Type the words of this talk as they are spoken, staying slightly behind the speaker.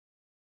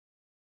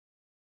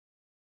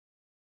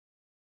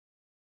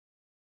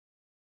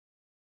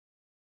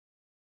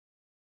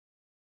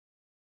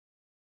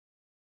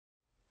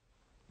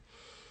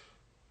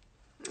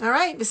All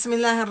right.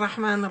 Bismillah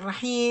ar-Rahman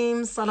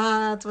ar-Rahim.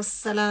 Salat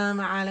wassalam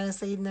ala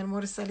Sayyidina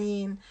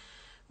al-Mursaleen.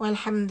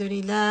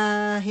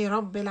 Walhamdulillahi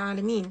Rabbil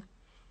Alameen.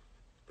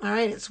 All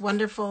right. It's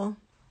wonderful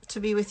to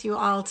be with you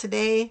all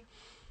today.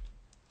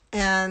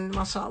 And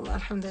mashallah,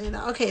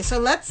 alhamdulillah. Okay, so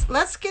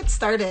let's get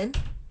started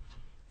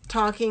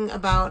talking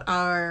about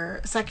our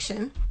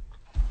section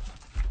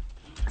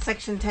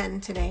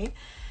 10 today.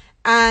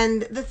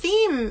 And the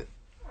theme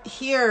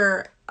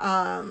here,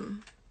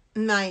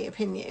 in my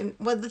opinion,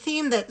 the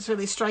theme that's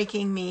really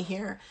striking me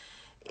here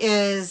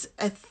is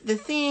the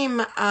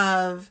theme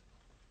of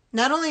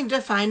not only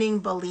defining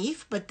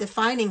belief, but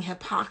defining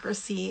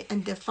hypocrisy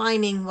and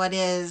defining what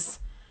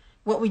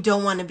we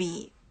don't want to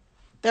be.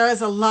 There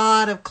is a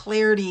lot of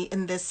clarity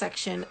in this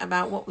section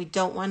about what we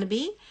don't want to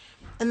be.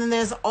 And then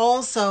there's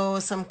also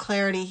some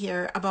clarity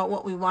here about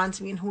what we want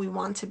to be and who we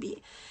want to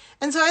be.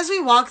 And so as we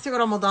walk through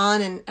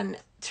Ramadan and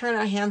turn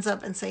our hands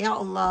up and say, Ya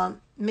Allah,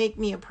 make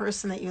me a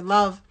person that you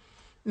love.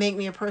 Make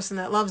me a person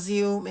that loves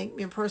you. Make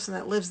me a person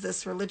that lives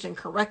this religion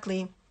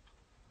correctly.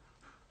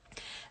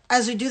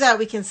 As we do that,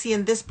 we can see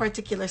in this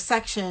particular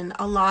section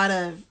a lot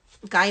of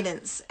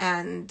guidance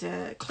and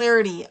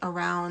clarity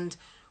around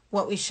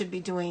what we should be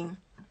doing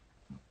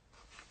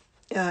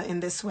in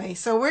this way.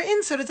 So we're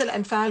in Surah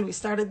Al-Anfal. We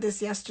started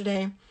this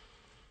yesterday.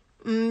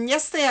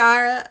 Yes, they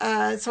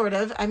are, sort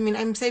of. I mean,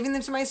 I'm saving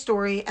them to my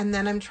story, and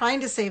then I'm trying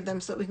to save them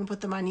so that we can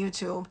put them on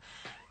YouTube.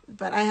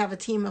 But I have a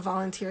team of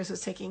volunteers who's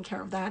taking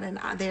care of that, and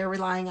they're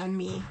relying on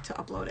me to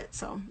upload it.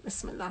 So,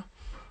 bismillah.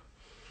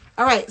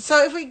 All right,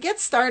 so if we get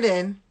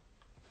started,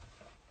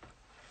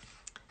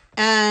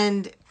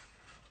 and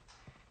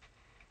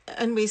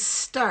we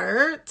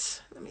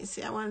start, let me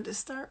see, I wanted to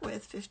start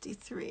with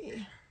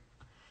 53.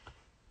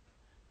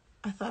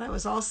 I thought I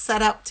was all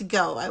set up to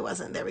go. I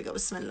wasn't. There we go.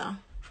 Bismillah.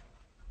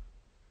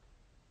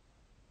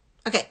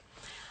 Okay.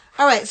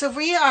 All right. So if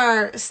we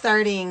are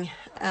starting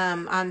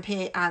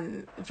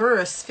on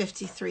verse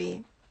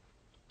 53,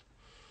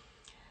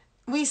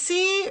 we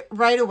see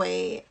right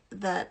away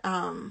that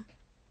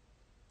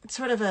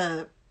sort of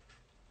a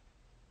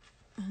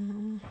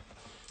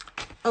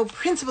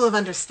principle of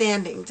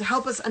understanding to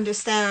help us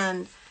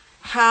understand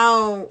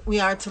how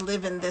we are to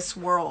live in this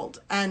world.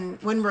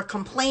 And when we're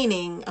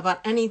complaining about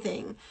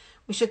anything,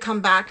 we should come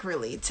back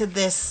really to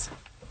this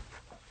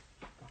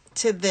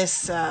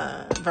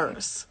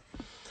verse.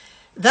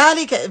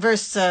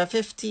 Verse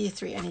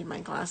 53. I need my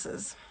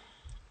glasses.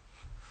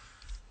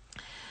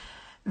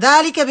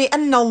 ذلك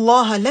بأن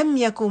الله لم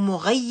يكن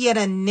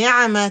مغيرا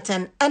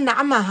نعمة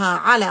أنعمها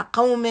على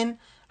قوم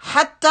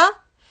حتى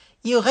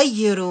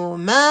يغيروا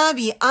ما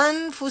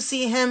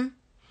بأنفسهم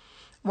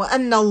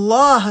وأن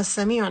الله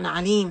سميع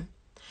عليم.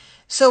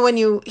 So when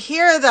you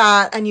hear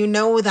that and you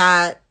know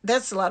that,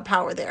 that's a lot of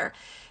power there.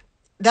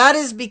 That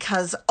is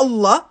because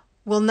Allah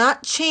will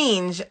not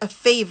change a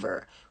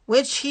favor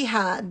which He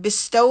had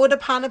bestowed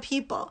upon a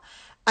people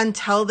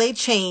until they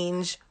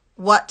change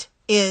what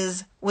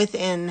is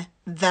within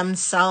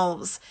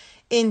themselves.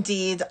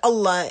 Indeed,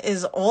 Allah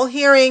is all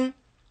hearing,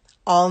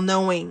 all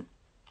knowing.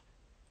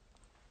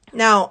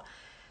 Now,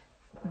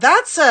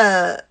 that's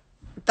a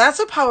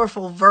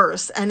powerful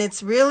verse, and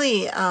it's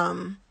really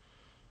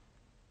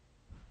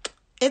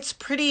it's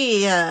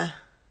pretty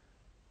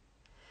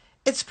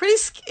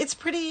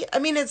I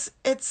mean,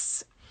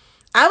 it's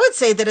I would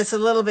say that it's a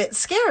little bit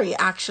scary,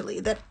 actually,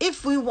 that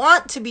if we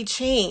want to be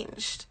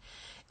changed,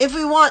 if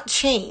we want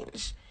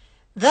change,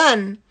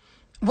 then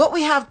what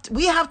we have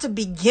to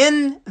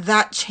begin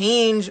that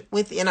change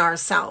within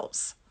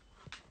ourselves.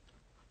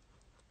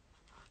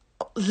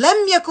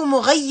 لم يكن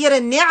مغير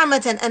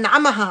نعمة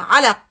أنعمها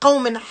على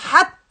قوم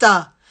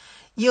حتى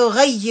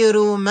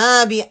يغيروا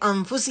ما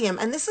بأنفسهم.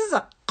 And this is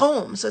a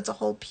qawm, so it's a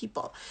whole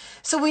people.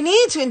 So we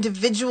need to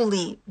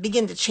individually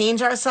begin to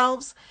change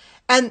ourselves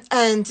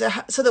and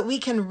so that we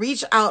can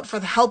reach out for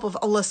the help of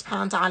Allah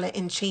subhanahu wa ta'ala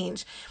in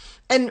change.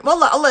 And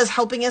wallah, Allah is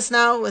helping us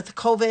now with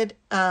COVID.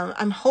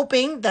 I'm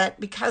hoping that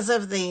because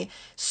of the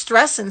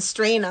stress and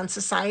strain on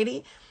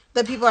society,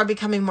 that people are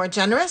becoming more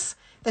generous,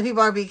 that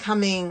people are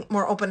becoming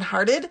more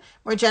open-hearted,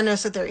 more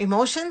generous with their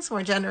emotions,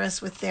 more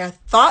generous with their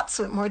thoughts,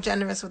 more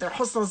generous with their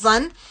husn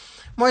al-zan,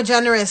 more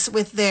generous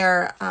with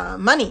their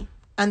money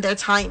and their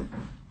time.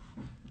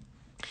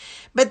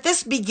 But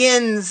this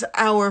begins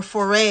our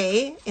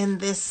foray in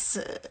this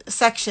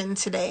section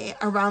today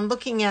around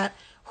looking at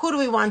who do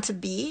we want to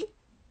be,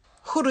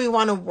 who do we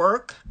want to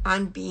work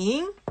on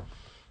being,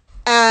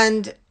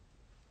 and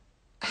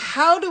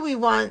how do we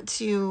want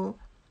to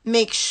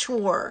make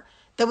sure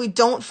that we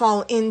don't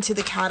fall into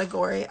the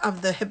category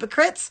of the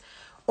hypocrites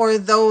or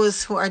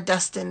those who are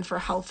destined for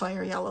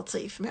hellfire. Ya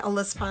Latif. May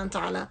Allah subhanahu wa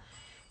ta'ala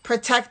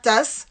protect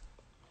us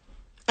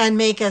and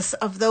make us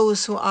of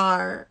those who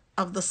are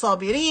of the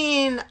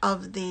sabirin,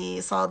 of the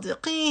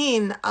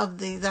sadiqeen, of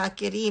the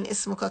dhakirin,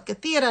 ismuka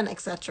kathiran,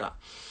 etc.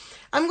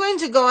 I'm going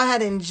to go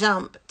ahead and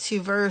jump to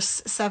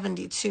verse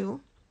 72.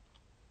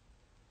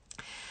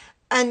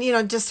 And,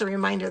 just a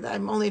reminder that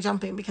I'm only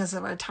jumping because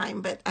of our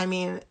time, but I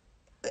mean,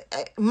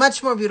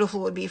 much more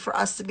beautiful would be for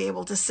us to be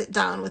able to sit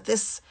down with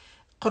this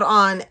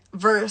Quran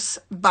verse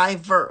by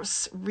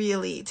verse,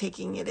 really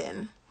taking it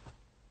in.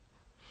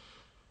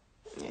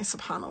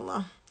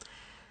 Subhanallah.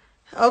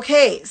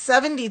 Okay,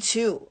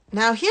 72.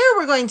 Now here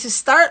we're going to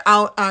start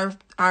out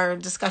our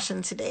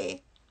discussion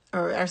today,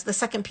 or the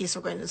second piece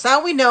we're going to do. So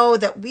now we know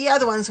that we are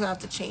the ones who have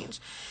to change.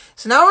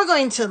 So now we're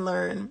going to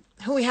learn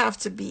who we have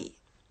to be.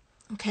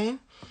 Okay?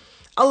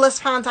 Allah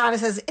subhanahu wa ta'ala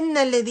says, إِنَّ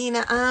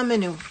الَّذِينَ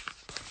آمَنُوا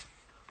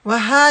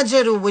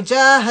وَهَاجَرُوا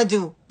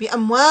وَجَاهَدُوا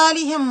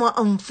بِأَمْوَالِهِمْ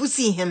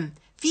وَأَنفُسِهِمْ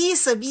فِي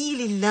سَبِيلِ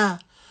اللَّهِ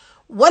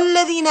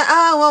وَالَّذِينَ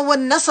آوَوا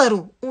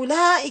وَالنَّصَرُوا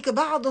أُولَئِكَ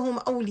بَعْضُهُمْ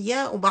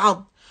أَوْلِيَاءُ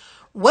بَعْضٍ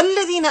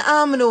والذين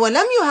آمنوا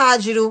ولم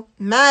يهاجروا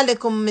ما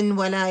لكم من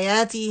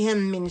ولاياتهم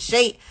من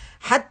شيء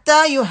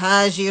حتى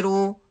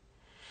يهاجروا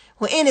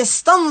وإن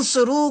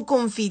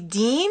استنصروكم في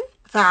الدين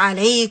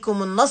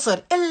فعليكم النصر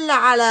إلا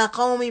على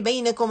قوم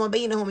بينكم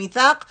وبينهم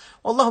ميثاق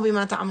والله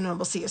بما تعملون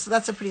بصير. So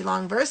that's a pretty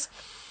long verse.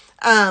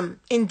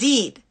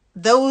 Indeed,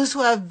 those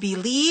who have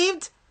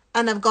believed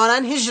and have gone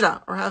on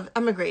hijrah or have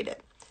emigrated.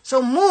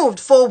 So moved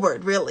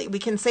forward, really. We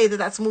can say that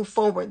that's moved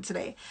forward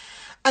today.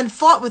 And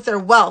fought with their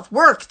wealth,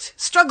 worked,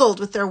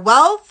 struggled with their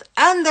wealth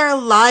and their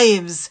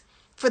lives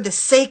for the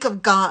sake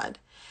of God.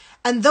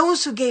 And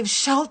those who gave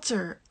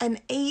shelter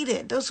and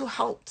aided, those who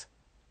helped.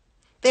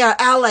 They are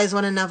allies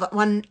one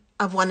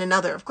of one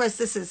another. Of course,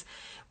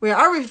 we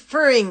are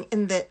referring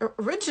in the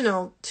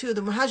original to the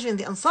Muhajir and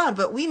the Ansar,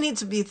 but we need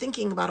to be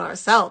thinking about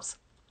ourselves.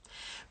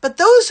 But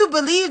those who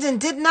believed and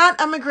did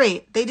not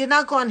emigrate, they did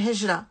not go on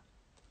hijrah.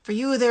 For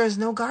you, there is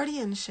no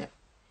guardianship.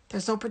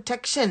 There's no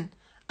protection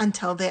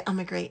until they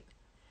emigrate.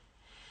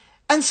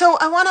 And so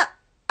I want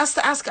us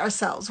to ask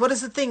ourselves, what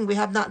is the thing we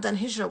have not done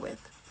hijrah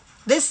with?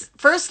 This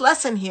first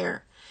lesson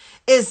here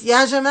is,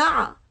 Ya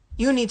Jama'ah,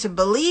 you need to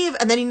believe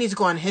and then you need to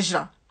go on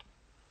hijrah.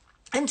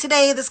 And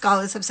today the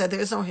scholars have said there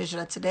is no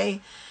hijrah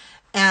today.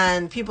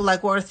 And people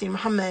like Warathi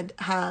Muhammad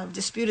have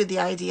disputed the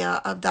idea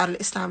of Dar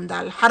al-Islam,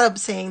 Dar al-Harab,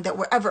 saying that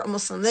wherever a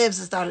Muslim lives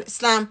is Dar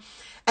al-Islam.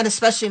 And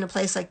especially in a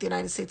place like the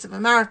United States of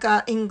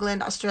America,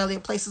 England, Australia,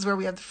 places where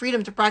we have the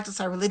freedom to practice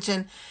our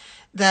religion,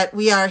 that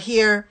we are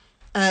here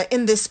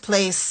in this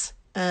place,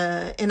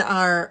 in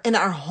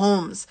our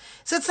homes.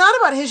 So it's not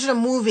about hijrah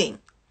moving,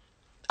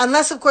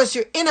 unless of course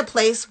you're in a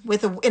place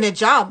in a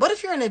job. What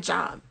if you're in a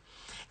job,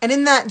 and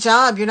in that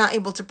job you're not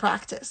able to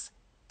practice?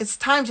 It's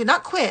time to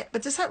not quit,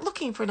 but to start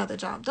looking for another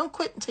job. Don't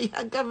quit until you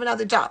have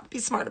another job. Be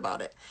smart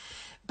about it.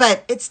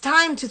 But it's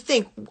time to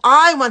think,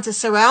 I want to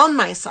surround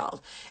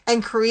myself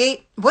and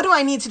create, what do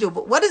I need to do?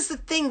 But what is the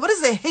thing, what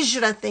is the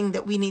hijrah thing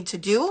that we need to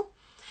do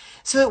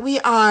so that we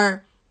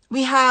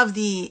have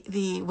the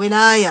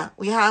wilaya,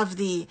 we have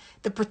the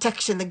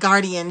protection, the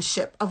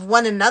guardianship of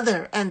one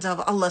another and of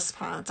Allah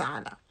subhanahu wa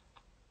ta'ala.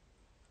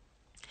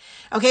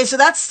 Okay, so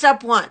that's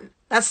step one.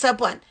 That's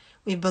step one.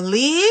 We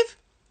believe,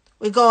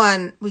 we go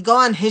on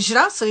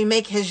hijrah, so we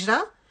make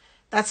hijrah.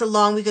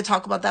 We could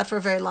talk about that for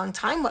a very long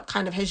time. What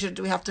kind of hijrah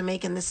do we have to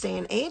make in this day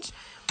and age?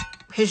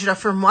 Hijrah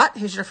from what?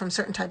 Hijrah from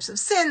certain types of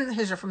sin,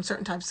 hijrah from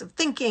certain types of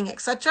thinking,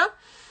 etc.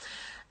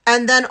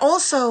 And then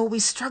also we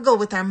struggle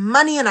with our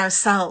money and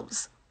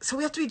ourselves. So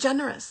we have to be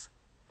generous.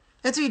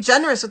 We have to be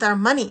generous with our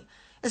money.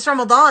 It's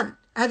Ramadan.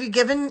 Have you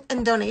given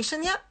in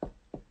donation yet?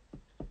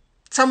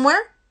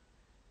 Somewhere?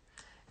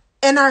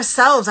 In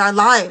ourselves, our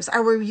lives.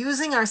 Are we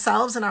using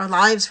ourselves and our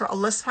lives for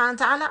Allah subhanahu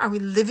wa ta'ala? Are we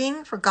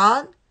living for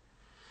God?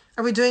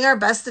 Are we doing our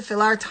best to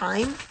fill our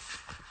time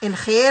in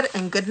khair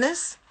and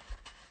goodness?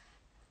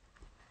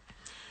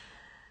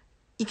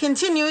 You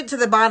continue to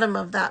the bottom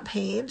of that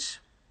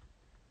page.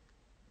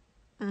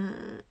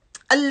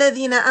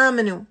 الذين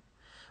آمنوا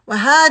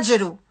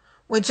وهاجروا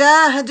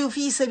وجاهدوا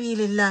في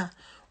سبيل الله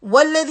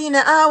والذين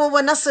آووا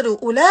ونصروا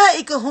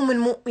أولئك هم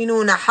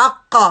المؤمنون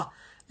حقا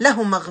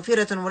لهم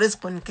مغفرة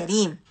ورزق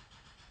كريم.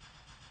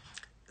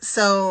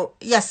 So,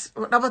 yes,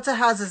 Rabata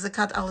has a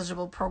zakat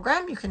eligible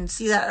program. You can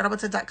see that at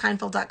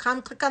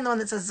rabata.kindful.com. Click on the one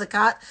that says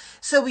zakat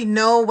so we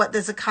know what the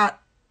zakat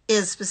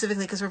is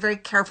specifically, because we're very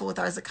careful with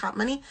our zakat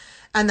money,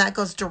 and that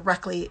goes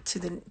directly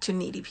to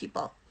needy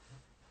people.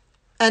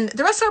 And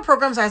the rest of our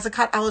programs are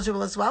zakat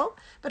eligible as well,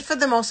 but for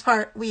the most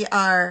part, we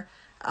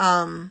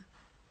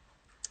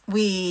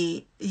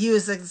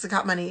use the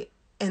zakat money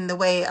in the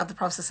way of the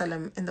Prophet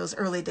ﷺ in those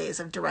early days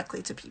of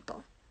directly to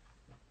people.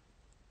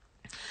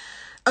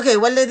 Okay,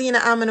 وَالَّذِينَ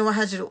آمَنُوا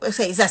وَهَاجَرُوا.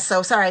 Okay, yes,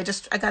 so sorry,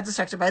 I got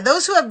distracted by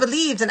those who have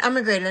believed and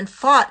emigrated and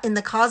fought in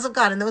the cause of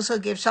God, and those who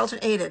gave shelter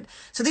and aided.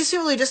 So these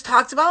people we just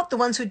talked about, the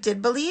ones who did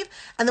believe,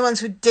 and the ones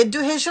who did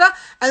do hijrah,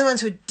 and the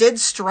ones who did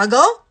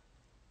struggle.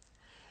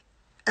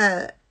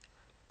 أُولَٰئِكَ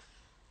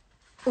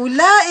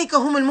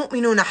هُمُ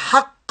الْمُؤْمِنُونَ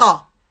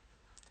حَقًّا.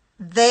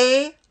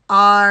 They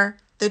are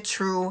the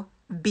true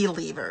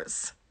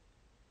believers.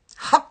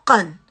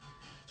 حَقًّا.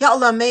 Ya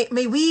Allah, may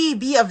we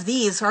be of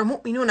these who are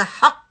mu'minuna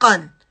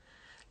haqqan.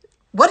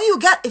 What do you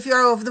get if you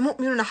are of the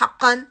mu'minuna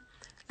haqqan?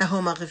 لَهُ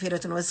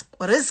مَغْفِرَةٌ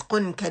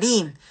وَرِزْقٌ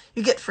كَرِيمٌ.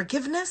 You get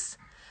forgiveness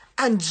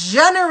and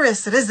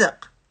generous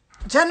rizq,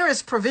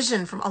 generous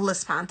provision from Allah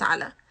subhanahu wa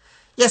ta'ala.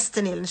 Yes,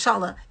 Tanil,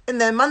 inshallah. In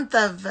the month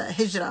of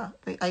Hijrah,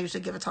 I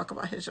usually give a talk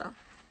about Hijrah.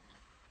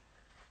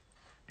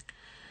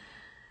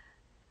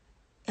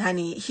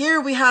 Yani here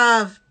we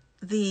have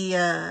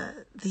we're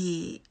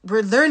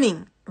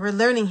learning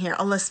here.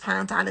 Allah subhanahu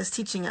wa ta'ala is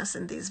teaching us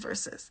in these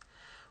verses.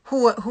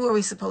 Who are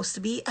we supposed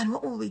to be, and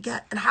what will we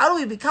get, and how do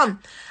we become?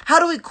 How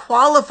do we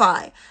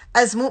qualify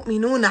as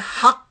mu'minuna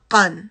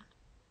haqqan?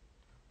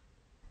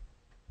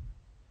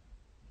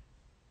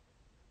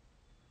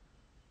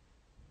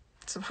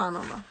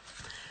 Subhanallah.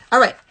 All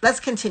right, let's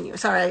continue.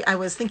 Sorry, I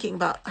was thinking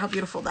about how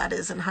beautiful that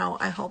is and how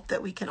I hope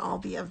that we can all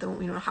be of the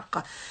mu'minun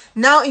haqqa.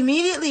 Now,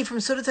 immediately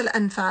from Surah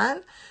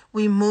Al-Anfal,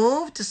 we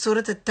move to Surah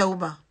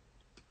At-Tawbah.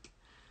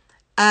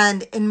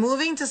 And in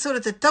moving to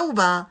Surah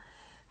At-Tawbah,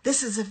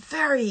 this is a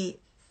very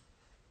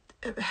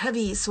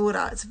heavy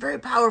surah. It's a very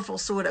powerful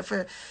surah.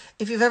 For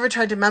if you've ever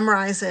tried to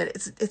memorize it,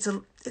 it's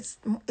a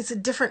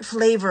different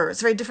flavor.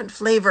 It's a very different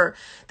flavor.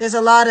 There's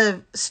a lot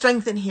of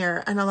strength in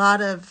here and a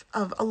lot of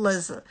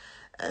Allah's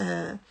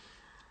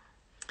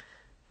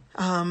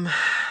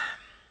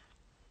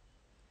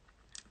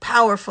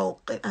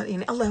powerful.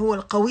 Allah huwa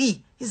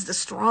al-qawi. He's the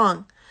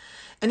strong.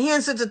 And here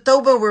in Surah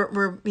At-Tawbah,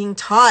 we're being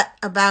taught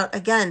about,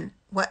 again,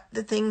 what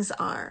the things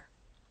are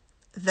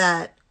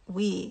that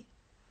we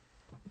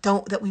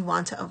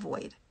want to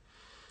avoid.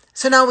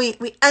 So now we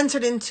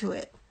entered into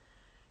it.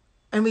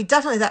 And we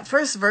definitely, that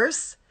first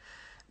verse,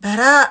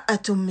 بَرَاءَةٌ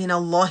مِّنَ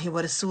اللَّهِ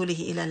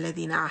وَرَسُولِهِ إِلَى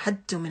الَّذِينَ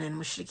عَهَدتُّم مِّنَ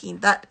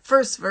الْمُشْرِكِينَ. That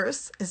first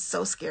verse is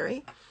so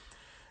scary.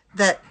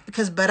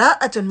 Because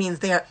bara'atun means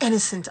they are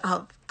innocent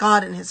of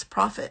God and His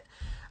Prophet,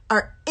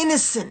 are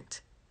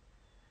innocent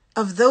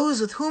of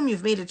those with whom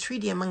you've made a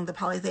treaty among the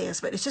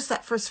polytheists. But it's just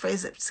that first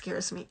phrase that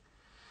scares me.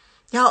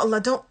 Ya Allah,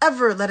 don't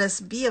ever let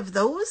us be of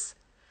those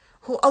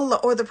who Allah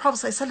or the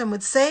Prophet ﷺ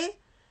would say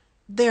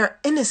they are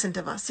innocent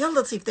of us. Ya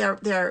Latif, they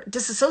are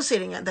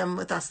disassociating them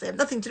with us. They have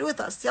nothing to do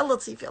with us. Ya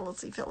Latif, Ya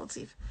Latif, Ya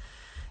Latif.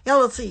 Ya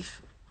Latif.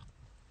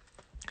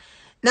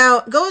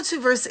 Now go to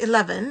verse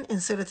 11 in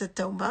Surah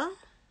At-Tawbah.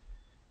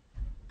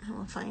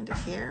 We'll find it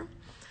here.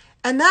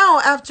 And now,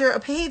 after a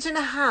page and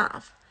a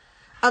half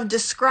of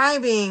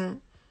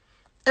describing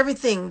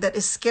everything that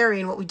is scary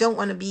and what we don't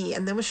want to be,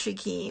 and the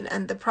mushrikeen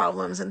and the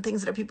problems and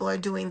things that people are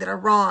doing that are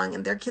wrong,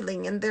 and they're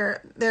killing, and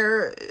they're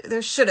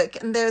shirk,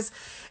 and there's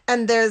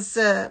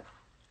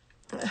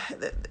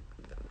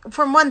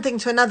from one thing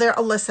to another,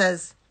 Allah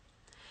says,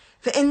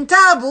 فَإِن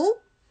تَابُوا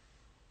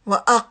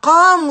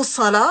وَأَقَامُوا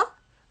الصَّلَاةَ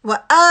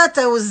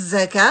وَآتَوُا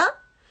الزَّكَاةَ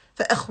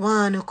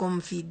فَإِخْوَانُكُمْ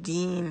فِي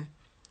الدِّينِ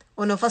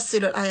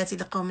وَنُفَصِّلُ الْآيَاتِ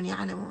لِقَوْمٍ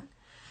يَعْلَمُونَ.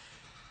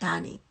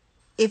 Yani,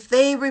 if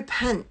they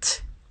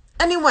repent,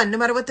 anyone, no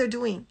matter what they're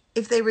doing,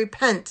 if they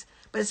repent,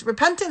 but it's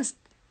repentance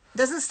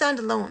doesn't stand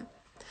alone.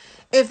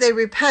 If they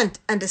repent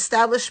and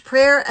establish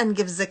prayer and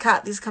give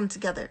zakat, these come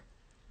together,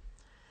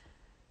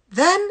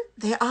 then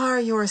they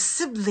are your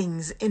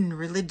siblings in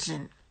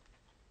religion.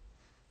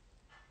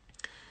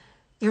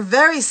 Your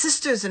very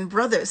sisters and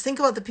brothers. Think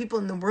about the people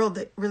in the world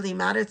that really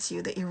matter to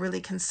you, that you're really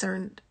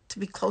concerned to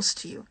be close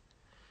to you.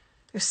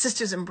 Your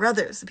sisters and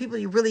brothers, the people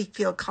you really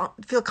feel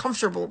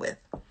comfortable with.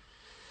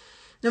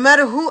 No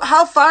matter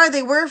how far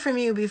they were from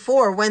you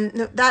before,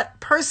 when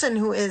that person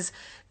who is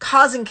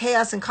causing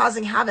chaos and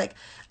causing havoc.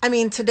 I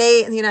mean,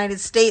 today in the United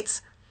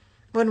States,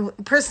 when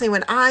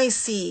I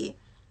see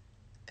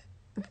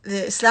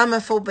the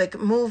Islamophobic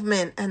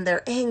movement and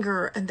their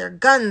anger and their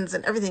guns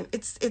and everything,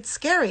 it's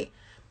scary.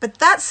 But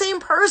that same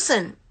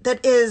person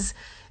that is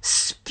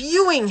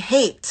spewing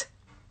hate,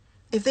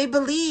 if they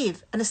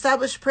believe and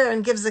establish prayer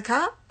and give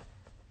zakah,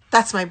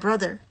 that's my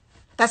brother.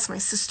 That's my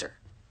sister.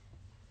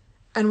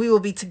 And we will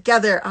be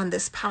together on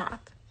this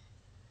path.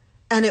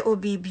 And it will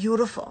be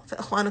beautiful.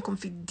 فَإِخْوَانُكُمْ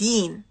فِي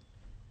الدِّينِ.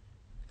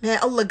 May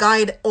Allah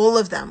guide all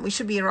of them. We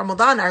should be in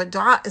Ramadan. Our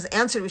dua is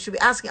answered. We should be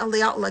asking Allah,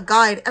 Ya Allah,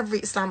 guide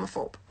every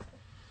Islamophobe.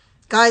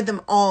 Guide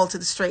them all to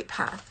the straight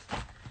path.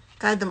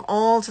 Guide them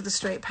all to the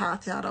straight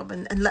path, Ya Rabb.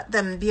 And let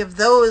them be of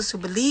those who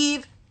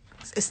believe,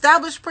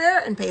 establish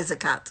prayer, and pay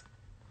zakat.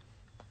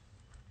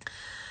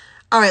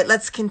 All right,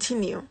 let's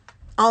continue.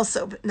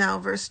 Also, now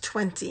verse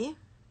 20.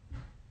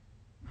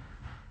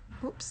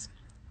 Oops.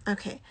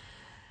 Okay.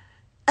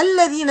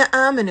 الَّذِينَ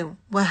آمَنُوا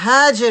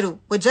وَهَاجَرُوا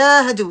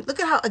وَجَاهَدُوا. Look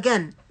at how,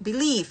 again,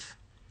 belief.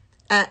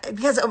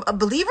 Because a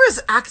believer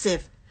is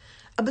active.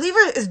 A believer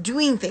is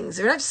doing things.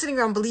 We're not just sitting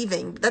around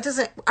believing. That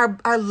doesn't,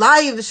 our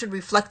lives should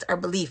reflect our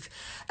belief.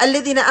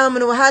 الَّذِينَ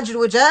آمَنُوا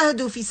وَهَاجَرُوا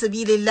وَجَاهَدُوا فِي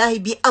سَبِيلِ اللَّهِ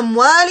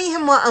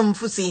بِأَمْوَالِهِمْ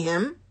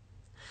وَأَنفُسِهِمْ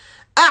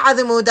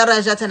أَعْظَمُ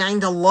دَرَجَةً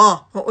عِنْدَ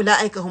اللَّهِ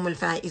وَأُولَٰئِكَ هُمُ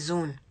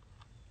الْفَائِزُونَ.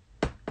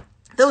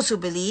 Those who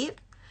believe,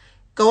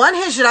 go on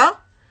hijrah,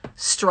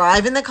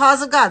 strive in the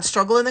cause of God,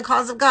 struggle in the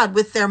cause of God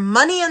with their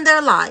money and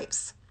their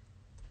lives,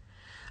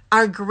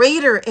 are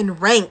greater in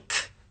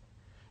rank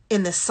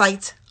in the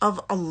sight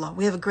of Allah.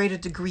 We have a greater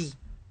degree.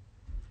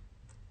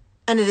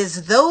 And it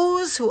is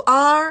those who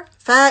are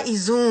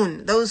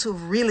faizun, those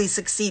who've really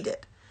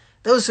succeeded.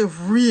 Those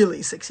who've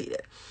really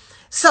succeeded.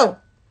 So,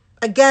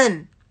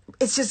 again,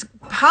 it's just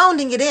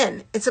pounding it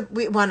in.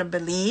 We want to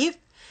believe.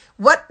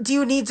 What do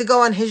you need to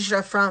go on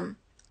hijrah from?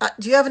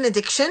 Do you have an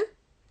addiction?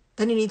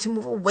 Then you need to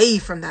move away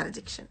from that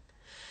addiction.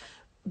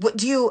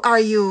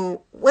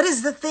 what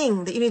is the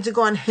thing that you need to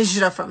go on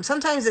hijrah from?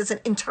 Sometimes it's an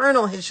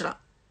internal hijrah.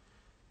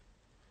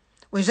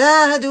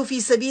 وَجَاهَدُوا فِي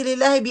سَبِيلِ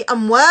اللَّهِ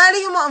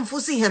بِأَمْوَالِهِمْ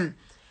وَأَنفُسِهِمْ.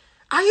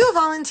 Are you a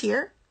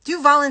volunteer? Do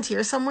you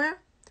volunteer somewhere?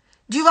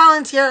 Do you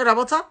volunteer at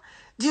Rabata?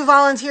 Do you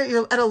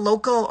volunteer at a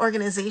local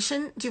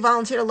organization? Do you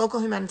volunteer at a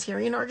local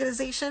humanitarian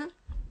organization?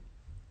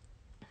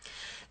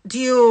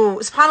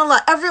 SubhanAllah,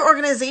 every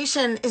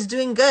organization is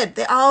doing good.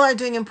 They all are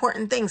doing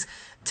important things.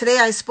 Today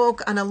I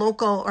spoke on a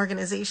local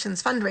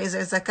organization's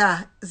fundraiser,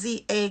 Zakah,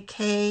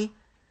 Z-A-K,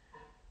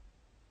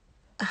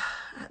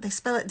 they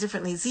spell it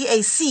differently,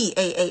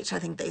 Z-A-C-A-H, I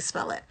think they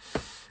spell it.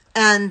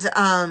 And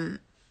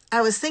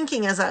I was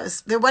thinking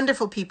they're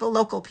wonderful people,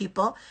 local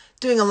people,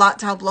 doing a lot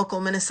to help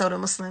local Minnesota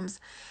Muslims.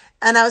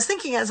 And I was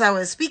thinking as I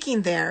was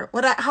speaking there,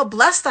 how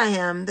blessed I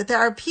am that there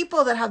are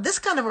people that have this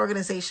kind of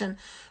organization,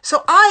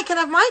 so I can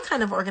have my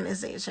kind of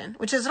organization,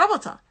 which is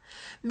Rabata.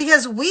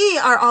 Because we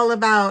are all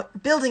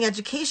about building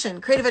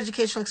education, creative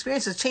educational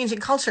experiences, changing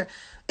culture.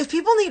 If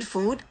people need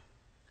food,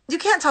 you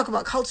can't talk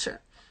about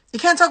culture. You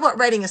can't talk about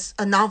writing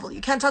a novel.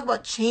 You can't talk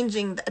about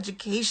changing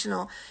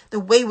the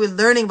way we're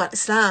learning about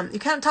Islam. You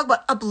can't talk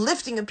about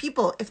uplifting of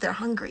people if they're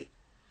hungry.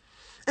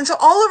 And so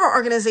all of our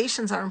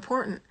organizations are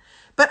important.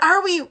 But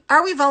are we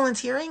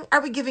volunteering?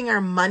 Are we giving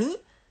our money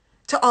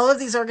to all of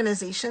these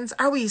organizations?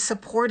 Are we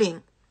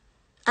supporting?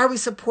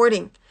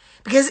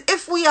 Because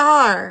if we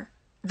are,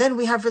 then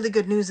we have really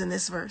good news in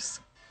this verse.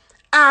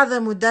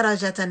 أَعْظَمُ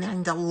دَرَجَةً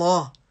عِنْدَ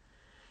اللَّهِ.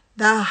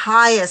 The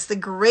highest, the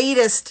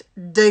greatest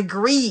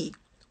degree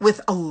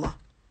with Allah,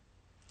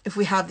 if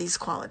we have these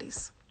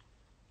qualities.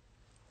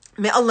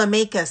 May Allah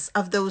make us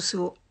of those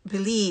who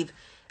believe,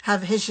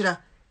 have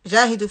hijrah.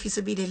 جَاهِدُوا فِي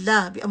سَبِيلِ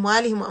اللَّهِ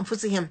بِأَمْوَالِهِمْ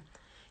وَأَنفُسِهِمْ.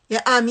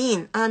 Yeah,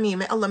 Ameen.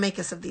 May Allah make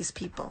us of these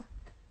people.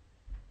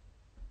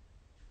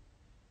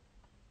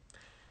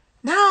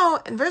 Now,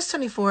 in verse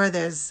 24,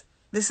 this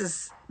one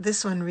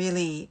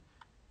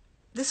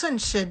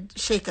should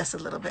shake us a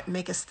little bit,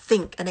 make us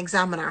think and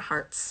examine our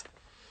hearts.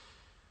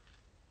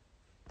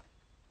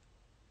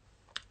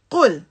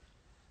 قُلْ,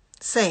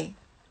 say,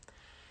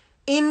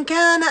 إِنْ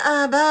كَانَ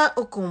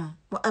آبَاؤُكُمْ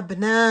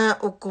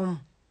وَأَبْنَاؤُكُمْ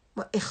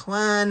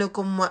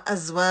وإخوانكم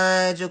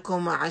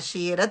وأزواجكم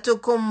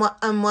وعشيرتكم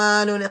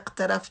وأموال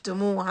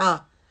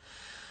اقترفتموها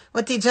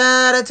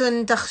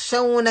وتجارة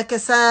تخشون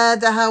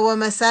كسادها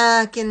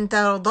ومساكن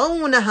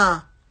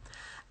ترضونها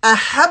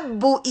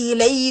أحب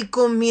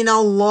إليكم من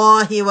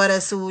الله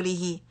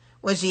ورسوله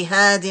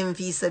وجهاد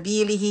في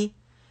سبيله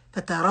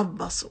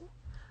فتربصوا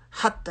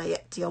حتى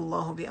يأتي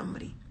الله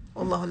بأمره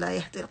والله لا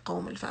يهدي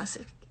القوم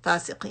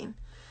الفاسقين.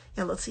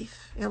 يا لطيف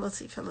يا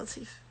لطيف يا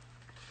لطيف.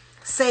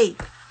 Say,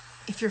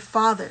 if your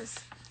fathers,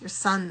 your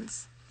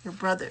sons, your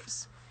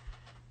brothers,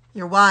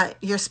 your wife,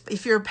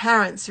 if your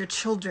parents, your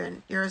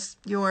children, your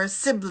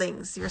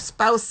siblings, your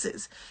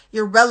spouses,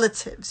 your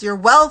relatives, your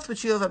wealth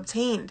which you have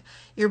obtained,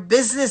 your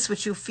business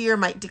which you fear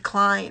might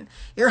decline,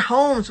 your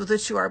homes with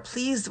which you are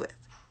pleased with,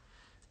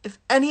 if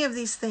any of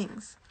these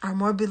things are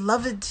more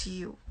beloved to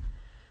you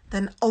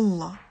than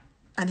Allah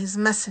and His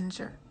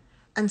Messenger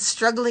and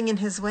struggling in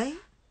His way,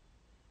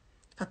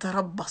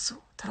 tarabbasu,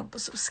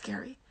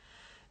 scary.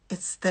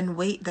 It's then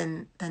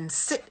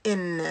sit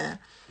in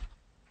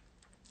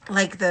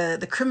like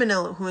the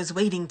criminal who is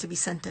waiting to be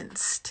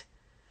sentenced.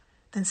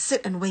 Then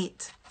sit and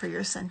wait for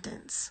your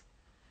sentence.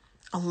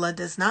 Allah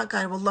does not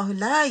guide. Wallahu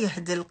la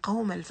yahdi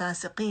al-qawm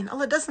al-fasiqeen.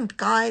 Allah doesn't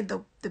guide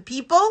the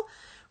people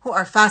who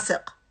are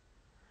fasiq,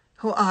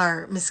 who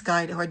are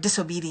misguided, who are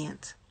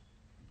disobedient.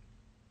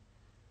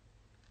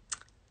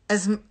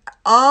 As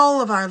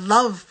all of our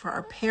love for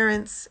our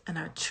parents and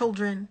our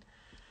children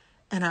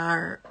and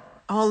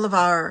all of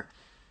our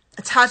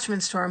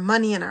attachments to our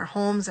money and our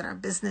homes and our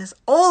business,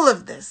 all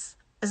of this,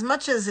 as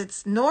much as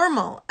it's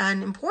normal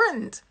and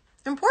important.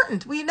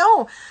 We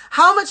know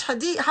how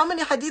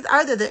many hadith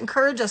are there that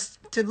encourage us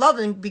to love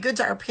and be good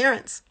to our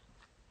parents.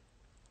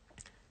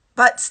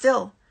 But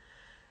still,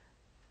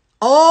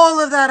 all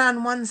of that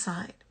on one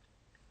side.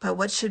 But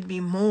what should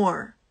be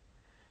more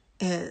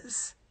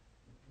is,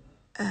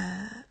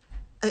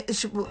 it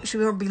should be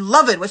more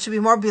beloved. What should be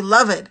more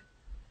beloved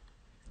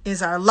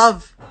is our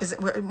love.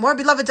 More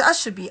beloved to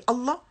us should be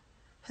Allah,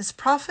 His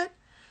Prophet,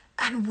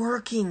 and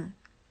working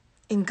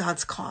in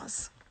God's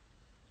cause.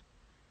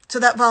 So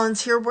that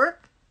volunteer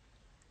work,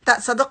 that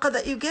sadaqah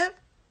that you give,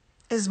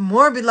 is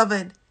more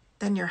beloved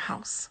than your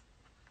house.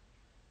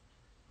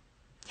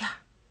 Yeah,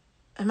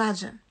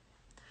 imagine.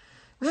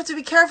 We have to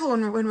be careful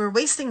when we're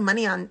wasting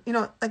money on,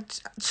 like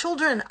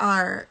children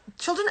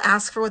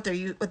ask for what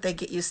they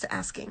get used to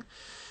asking.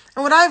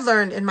 And what I've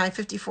learned in my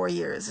 54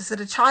 years is that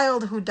a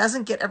child who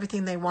doesn't get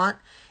everything they want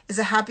is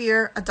a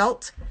happier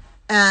adult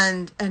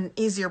and an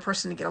easier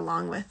person to get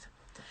along with.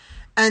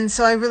 And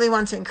so I really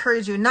want to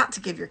encourage you not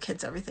to give your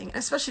kids everything. And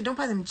especially don't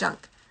buy them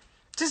junk.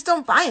 Just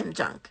don't buy them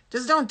junk.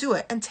 Just don't do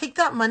it. And take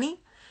that money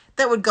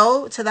that would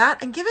go to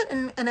that and give it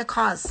in a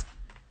cause.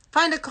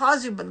 Find a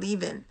cause you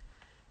believe in.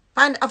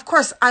 Of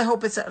course, I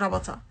hope it's at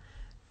Rabata.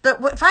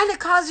 But find a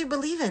cause you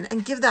believe in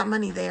and give that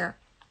money there.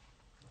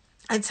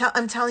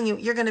 I'm telling you,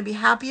 you're going to be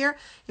happier.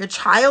 Your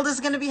child is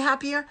going to be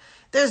happier.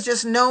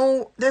 There's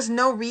no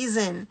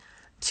reason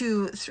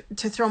to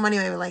throw money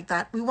away like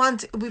that.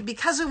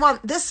 Because we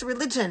want this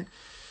religion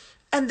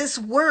and this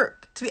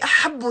work to be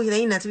ahabbu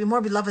ilayna, to be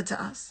more beloved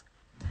to us.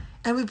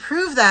 And we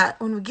prove that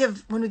when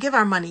we give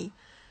our money,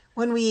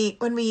 when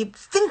we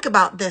think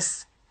about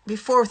this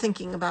before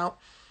thinking about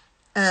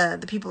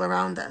the people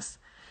around us.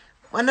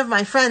 One of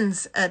my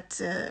friends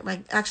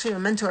actually a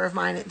mentor of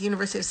mine at the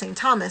University of St.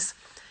 Thomas,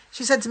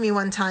 she said to me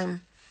one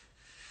time,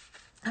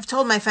 I've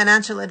told my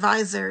financial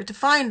advisor to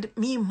find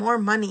me more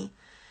money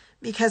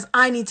because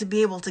I need to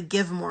be able to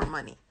give more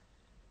money.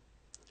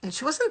 And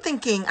she wasn't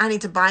thinking, I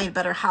need to buy a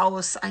better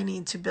house, I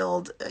need to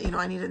build,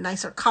 I need a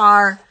nicer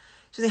car.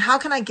 She's thinking, how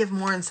can I give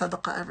more in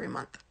sadaqah every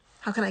month?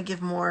 How can I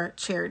give more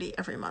charity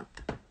every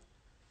month?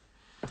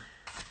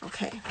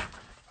 Okay.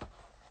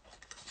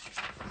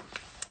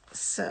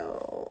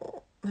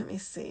 So, let me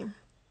see.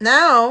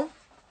 Now,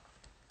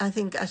 I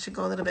think I should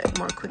go a little bit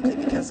more quickly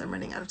because I'm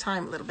running out of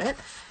time a little bit.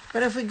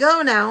 But if we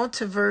go now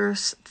to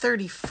verse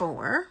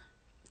 34,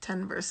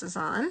 10 verses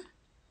on,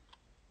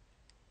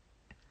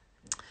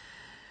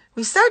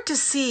 we start to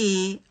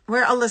see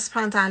where Allah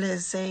subhanahu wa ta'ala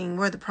is saying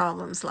where the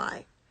problems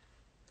lie.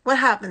 What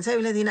happens? يا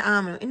الذين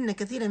آمنوا إن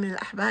كثيرا من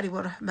الأحبار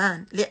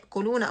والرهبان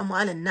ليأكلون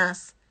أموال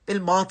الناس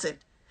بالباطل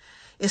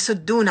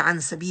يصدون عن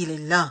سبيل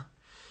الله.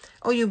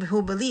 O you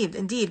who believed,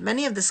 indeed,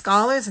 many of the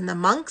scholars and the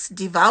monks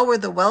devour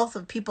the wealth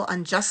of people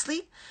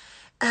unjustly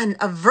and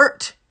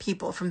avert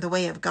people from the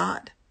way of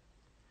God.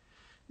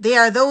 They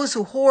are those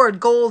who hoard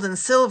gold and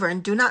silver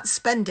and do not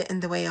spend it in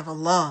the way of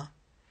Allah.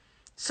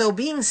 So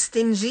being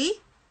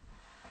stingy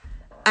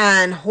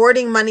and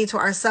hoarding money to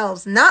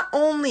ourselves not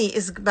only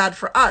is bad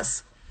for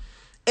us,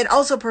 it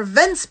also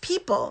prevents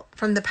people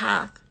from the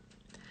path,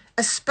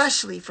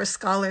 especially for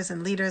scholars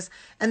and leaders.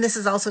 And this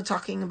is also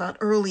talking about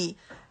early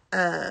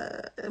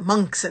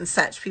monks and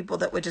such, people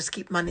that would just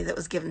keep money that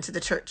was given to the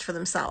church for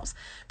themselves.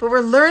 But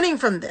we're learning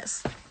from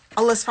this.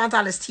 Allah subhanahu wa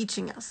ta'ala is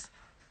teaching us.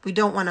 We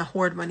don't want to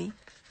hoard money.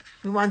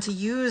 We want to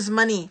use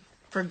money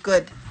for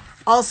good.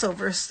 Also,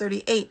 verse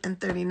 38 and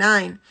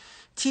 39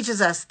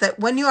 teaches us that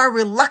when you are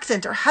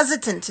reluctant or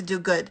hesitant to do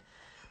good,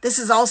 this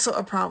is also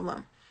a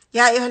problem.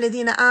 يا أيها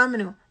الذين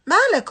آمنوا ما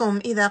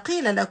لكم إذا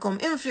قيل لكم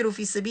انفروا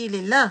في سبيل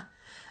الله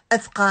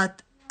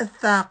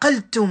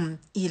أثقلتم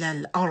إلى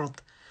الأرض.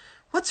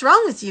 What's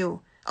wrong with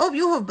you? Oh,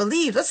 you who have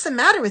believed, what's the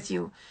matter with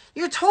you?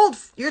 You're told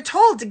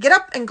to get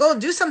up and go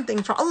do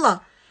something for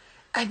Allah,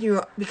 and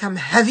you become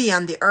heavy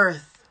on the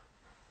earth.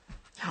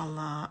 Ya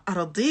Allah,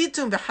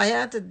 أرضيتم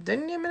بحياة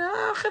الدنيا من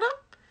الآخرة?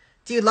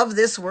 Do you love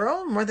this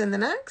world more than the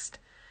next?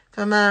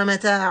 فما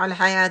متاع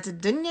الحياة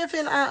الدنيا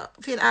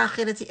في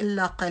الآخرة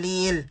إلا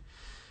قليل.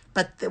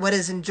 But what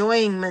is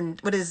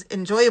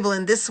enjoyable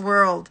in this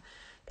world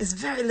is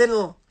very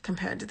little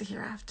compared to the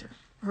hereafter.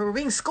 We're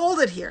being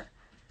scolded here.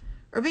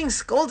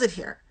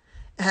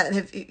 And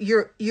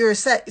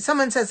if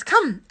someone says,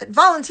 come,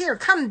 volunteer,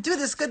 come do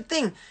this good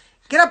thing,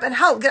 get up and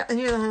help,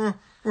 and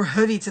we're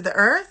heavy to the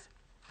earth.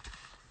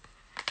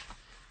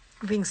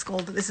 We're being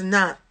scolded. This is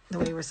not the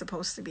way we're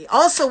supposed to be.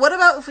 Also, what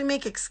about if we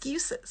make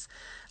excuses?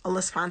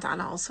 Allah subhanahu wa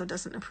ta'ala also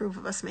doesn't approve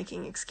of us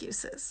making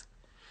excuses.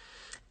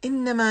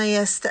 إنما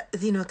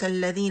يستأذنك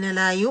الذين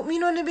لا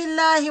يؤمنون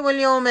بالله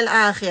واليوم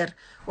الآخر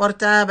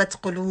وارتابت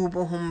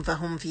قلوبهم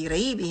فهم في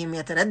ريبهم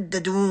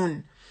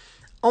يترددون.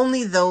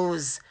 Only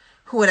those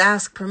who would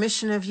ask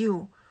permission of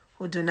you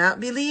who do not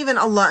believe in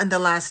Allah and the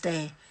last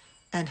day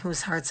and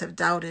whose hearts have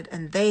doubted,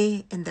 and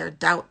they in their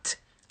doubt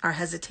are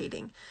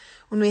hesitating.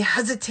 When we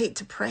hesitate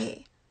to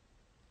pray,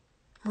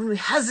 when we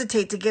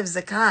hesitate to give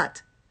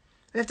zakat,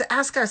 we have to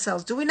ask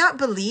ourselves, do we not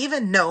believe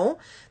and know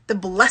the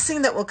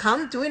blessing that will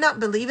come? Do we not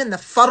believe in the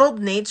farad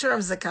nature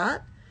of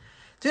zakat?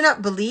 Do we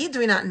not believe? Do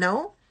we not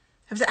know?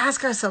 We have to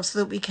ask ourselves so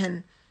that we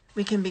can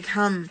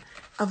become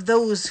of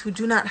those who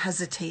do not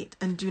hesitate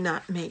and do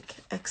not make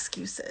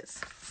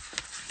excuses.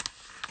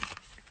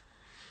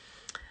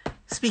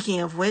 Speaking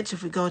of which,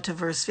 if we go to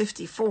verse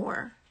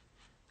 54,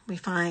 we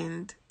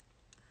find,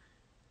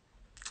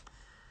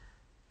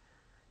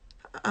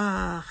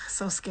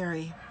 so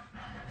scary.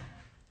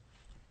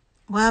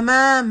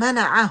 وَمَا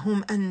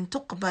مَنَعَهُمْ أَن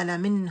تُقْبَلَ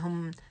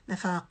مِنْهُمْ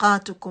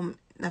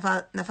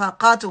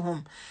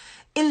نفاقاتهم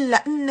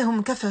إلا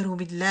أنهم كفروا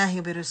بالله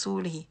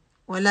وبرسوله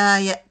ولا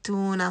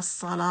يأتون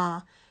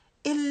الصلاة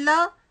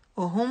إلا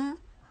وهم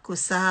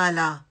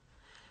كسالى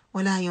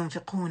ولا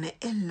ينفقون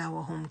إلا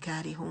وهم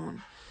كارهون.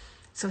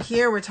 So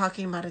here we're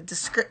talking about a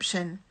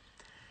description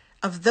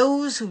of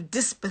those who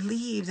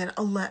disbelieved in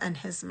Allah and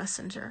His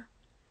Messenger.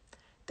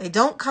 They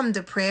don't come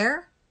to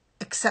prayer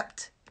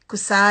except,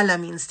 kusala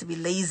means to be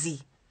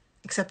lazy,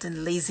 except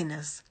in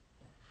laziness.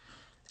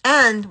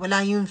 And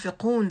وَلَا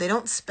يُنْفِقُونَ, they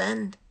don't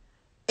spend,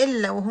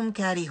 إِلَّا وَهُمْ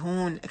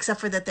كَارِهُونَ,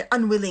 except for that they're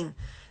unwilling,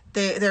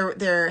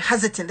 they're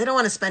hesitant, they don't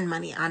want to spend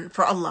money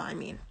for Allah, I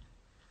mean.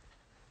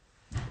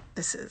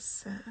 This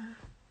is,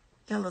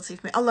 Ya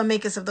Latif, may Allah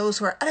make us of those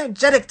who are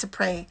energetic to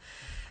pray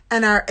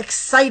and are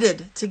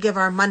excited to give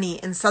our money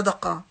in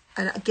sadaqah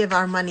and give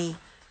our money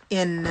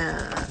in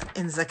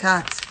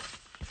zakat.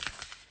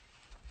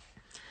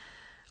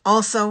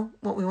 Also,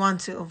 what we want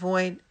to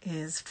avoid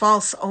is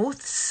false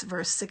oaths,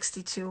 verse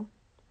 62,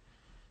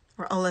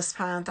 where Allah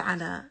subhanahu wa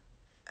ta'ala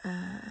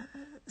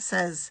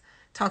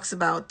talks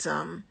about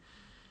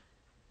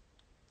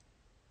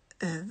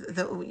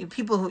the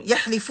people who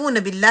يحلفون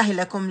بالله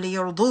لكم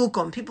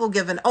ليرضوكم, people who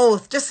give an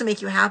oath just to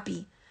make you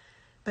happy.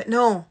 But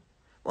no,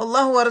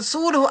 والله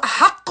ورسوله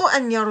أحق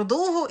أن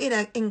يرضوه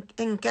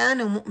إن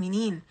كانوا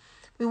مؤمنين.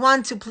 We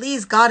want to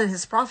please God and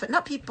His Prophet,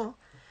 not people.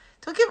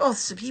 Don't give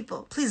oaths to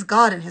people. Please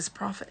God and His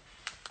Prophet.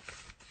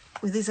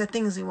 Well, these are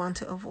things we want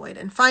to avoid.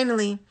 And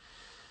finally,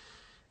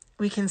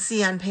 we can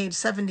see on page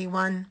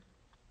 71,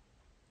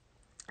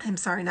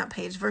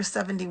 verse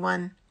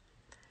 71,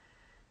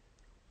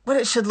 what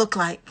it should look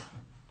like.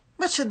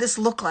 What should this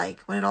look like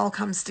when it all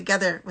comes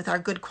together with our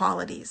good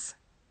qualities?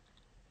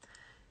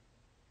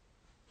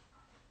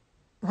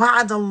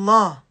 Wa'ad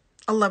Allah.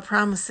 Allah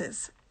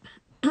promises.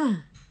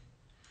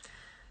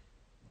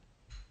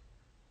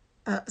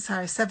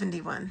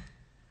 71.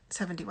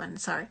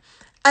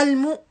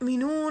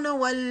 Al-mu'minun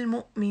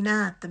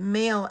wal-mu'minat, the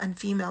male and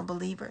female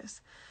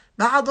believers.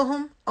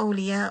 Ba'aduhum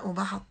awliya'u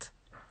ba'd.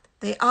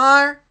 They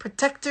are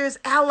protectors,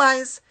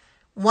 allies,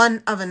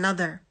 one of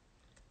another.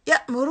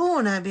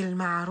 يأمرون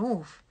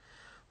بالمعروف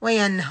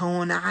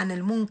وينهون عن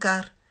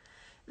المنكر.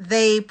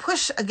 They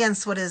push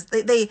against what is,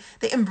 they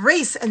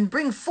embrace and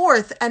bring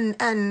forth and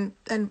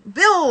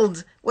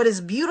build what is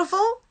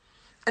beautiful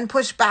and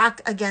push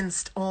back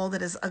against all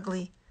that is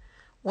ugly.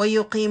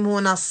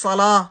 وَيُقِيمُونَ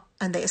الصَّلَاةِ,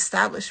 and they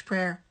establish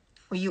prayer.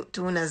 وَيُؤْتُونَ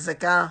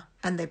الزَّكَاةِ,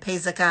 and they pay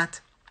zakat.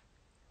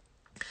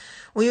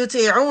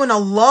 وَيُطِيعُونَ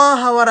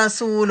اللَّهَ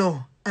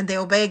وَرَسُولُهُ, and they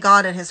obey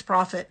God and His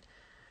Prophet.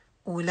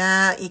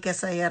 أُولَٰئِكَ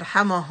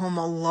سَيَرْحَمَهُمُ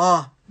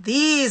اللَّهُ.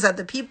 These are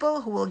the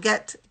people who will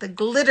get the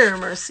glitter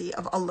mercy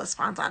of Allah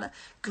subhanahu wa ta'ala.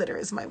 Glitter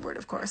is my word,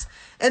 of course.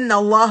 إِنَّ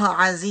اللَّهَ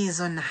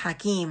عَزِيزٌ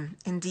حَكِيمٌ.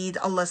 Indeed,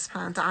 Allah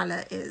subhanahu wa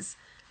ta'ala is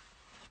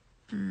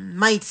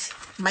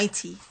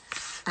mighty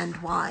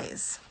and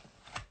wise.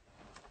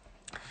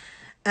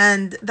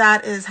 And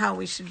that is how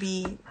we should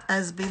be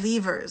as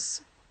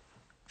believers,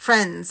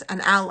 friends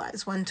and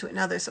allies, one to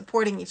another,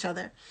 supporting each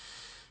other,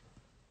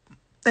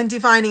 and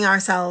defining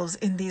ourselves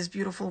in these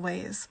beautiful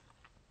ways.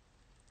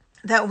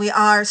 That we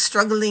are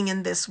struggling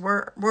in this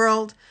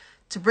world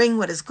to bring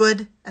what is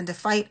good and to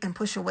fight and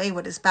push away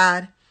what is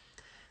bad.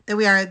 That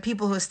we are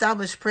people who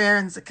establish prayer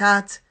and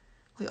zakat.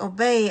 We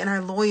obey and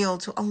are loyal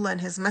to Allah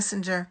and His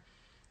Messenger.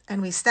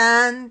 And we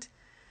stand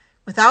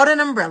without an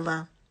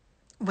umbrella,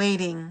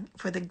 waiting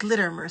for the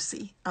glitter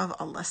mercy of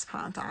Allah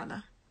subhanahu wa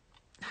ta'ala.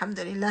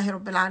 Alhamdulillahi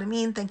Rabbil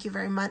Alameen. Thank you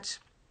very much.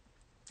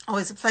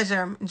 Always a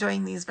pleasure. I'm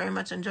enjoying these very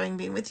much, enjoying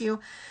being with you.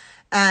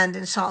 And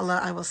inshallah,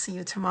 I will see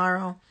you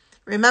tomorrow.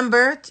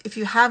 Remember, if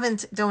you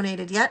haven't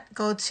donated yet,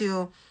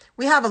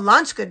 we have a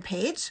Launch Good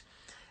page,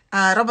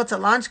 Rabata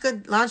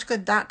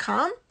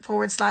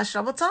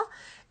launchgood.com/Rabata.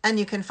 And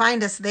you can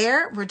find us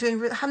there. We're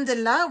doing,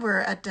 alhamdulillah, we're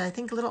at, I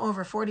think, a little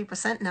over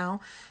 40%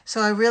 now.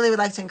 So I really would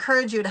like to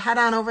encourage you to head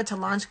on over to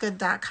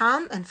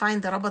launchgood.com and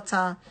find the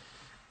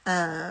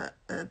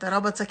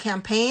Rabata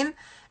campaign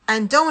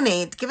and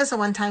donate. Give us a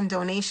one-time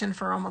donation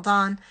for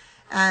Ramadan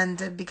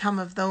and become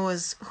of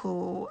those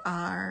who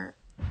are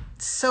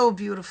so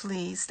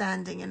beautifully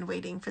standing and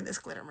waiting for this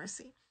glitter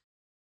mercy.